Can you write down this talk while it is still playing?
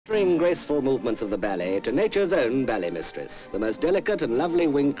Graceful movements of the ballet to nature's own ballet mistress, the most delicate and lovely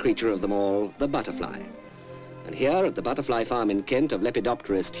winged creature of them all, the butterfly. And here at the butterfly farm in Kent of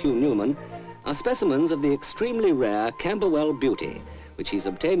lepidopterist Hugh Newman are specimens of the extremely rare Camberwell Beauty, which he's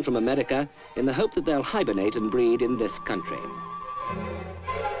obtained from America in the hope that they'll hibernate and breed in this country.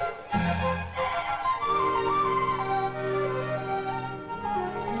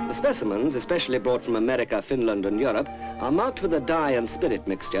 The specimens, especially brought from America, Finland and Europe, are marked with a dye and spirit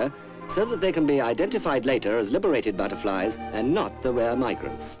mixture so that they can be identified later as liberated butterflies and not the rare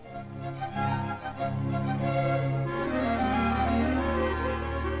migrants.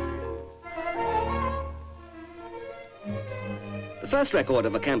 The first record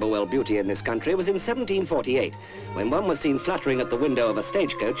of a Camberwell Beauty in this country was in 1748, when one was seen fluttering at the window of a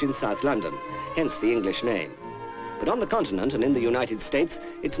stagecoach in South London, hence the English name. But on the continent and in the United States,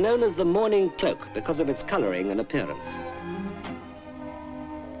 it's known as the Mourning Cloak because of its colouring and appearance.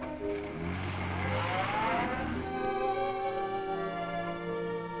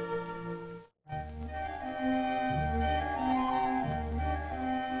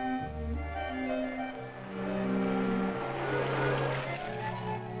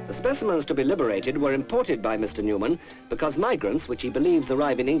 The specimens to be liberated were imported by Mr. Newman because migrants, which he believes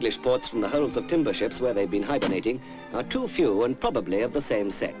arrive in English ports from the holds of timber ships where they've been hibernating, are too few and probably of the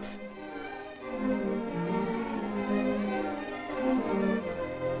same sex.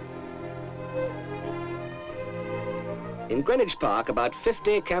 In Greenwich Park, about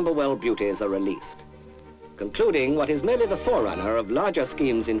 50 Camberwell Beauties are released, concluding what is merely the forerunner of larger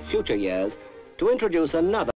schemes in future years to introduce another